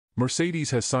Mercedes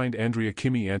has signed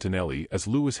Kimi Antonelli as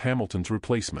Lewis Hamilton's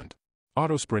replacement.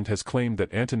 Autosprint has claimed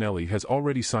that Antonelli has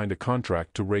already signed a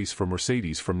contract to race for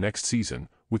Mercedes from next season,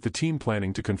 with the team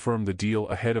planning to confirm the deal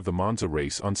ahead of the Monza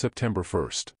race on September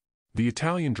 1st. The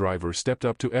Italian driver stepped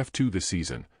up to F2 this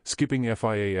season, skipping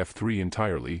FIA F3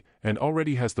 entirely, and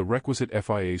already has the requisite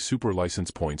FIA Super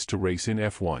license points to race in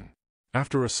F1.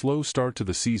 After a slow start to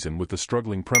the season with the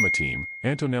struggling Prema team,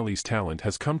 Antonelli's talent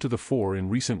has come to the fore in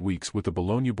recent weeks, with the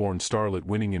Bologna-born starlet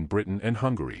winning in Britain and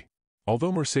Hungary.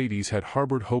 Although Mercedes had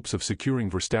harbored hopes of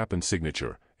securing Verstappen's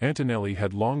signature, Antonelli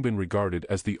had long been regarded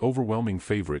as the overwhelming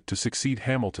favorite to succeed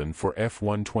Hamilton for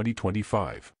F1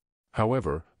 2025.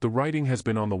 However, the writing has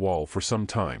been on the wall for some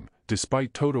time,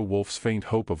 despite Toto Wolff's faint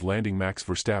hope of landing Max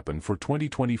Verstappen for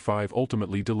 2025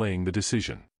 ultimately delaying the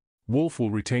decision. Wolff will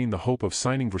retain the hope of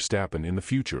signing Verstappen in the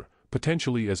future,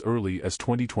 potentially as early as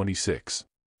 2026.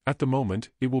 At the moment,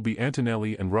 it will be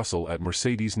Antonelli and Russell at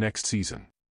Mercedes next season.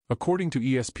 According to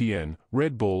ESPN,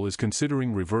 Red Bull is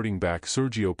considering reverting back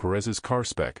Sergio Perez's car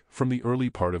spec from the early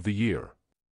part of the year.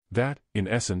 That, in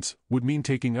essence, would mean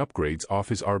taking upgrades off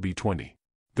his RB20.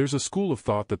 There's a school of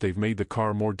thought that they've made the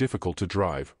car more difficult to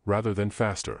drive, rather than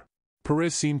faster.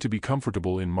 Perez seemed to be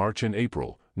comfortable in March and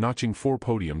April, notching 4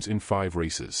 podiums in 5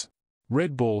 races.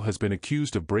 Red Bull has been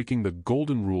accused of breaking the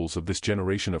golden rules of this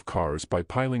generation of cars by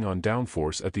piling on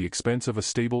downforce at the expense of a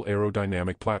stable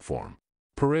aerodynamic platform.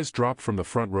 Perez dropped from the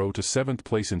front row to 7th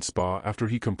place in Spa after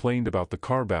he complained about the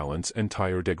car balance and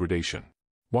tire degradation.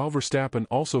 While Verstappen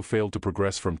also failed to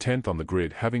progress from 10th on the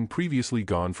grid, having previously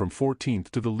gone from 14th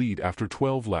to the lead after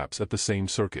 12 laps at the same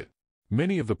circuit.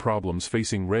 Many of the problems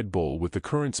facing Red Bull with the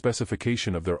current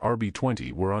specification of their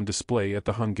RB20 were on display at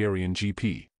the Hungarian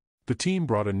GP. The team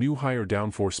brought a new higher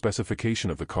downforce specification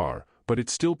of the car, but it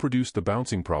still produced the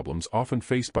bouncing problems often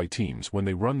faced by teams when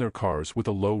they run their cars with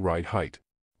a low ride height.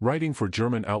 Writing for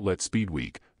German outlet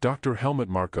Speedweek, Dr. Helmut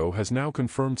Marko has now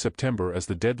confirmed September as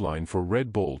the deadline for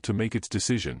Red Bull to make its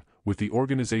decision, with the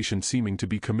organization seeming to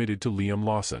be committed to Liam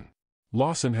Lawson.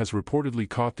 Lawson has reportedly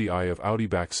caught the eye of Audi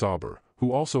back Sauber,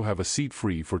 who also have a seat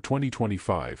free for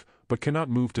 2025, but cannot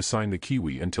move to sign the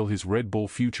Kiwi until his Red Bull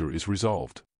future is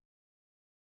resolved.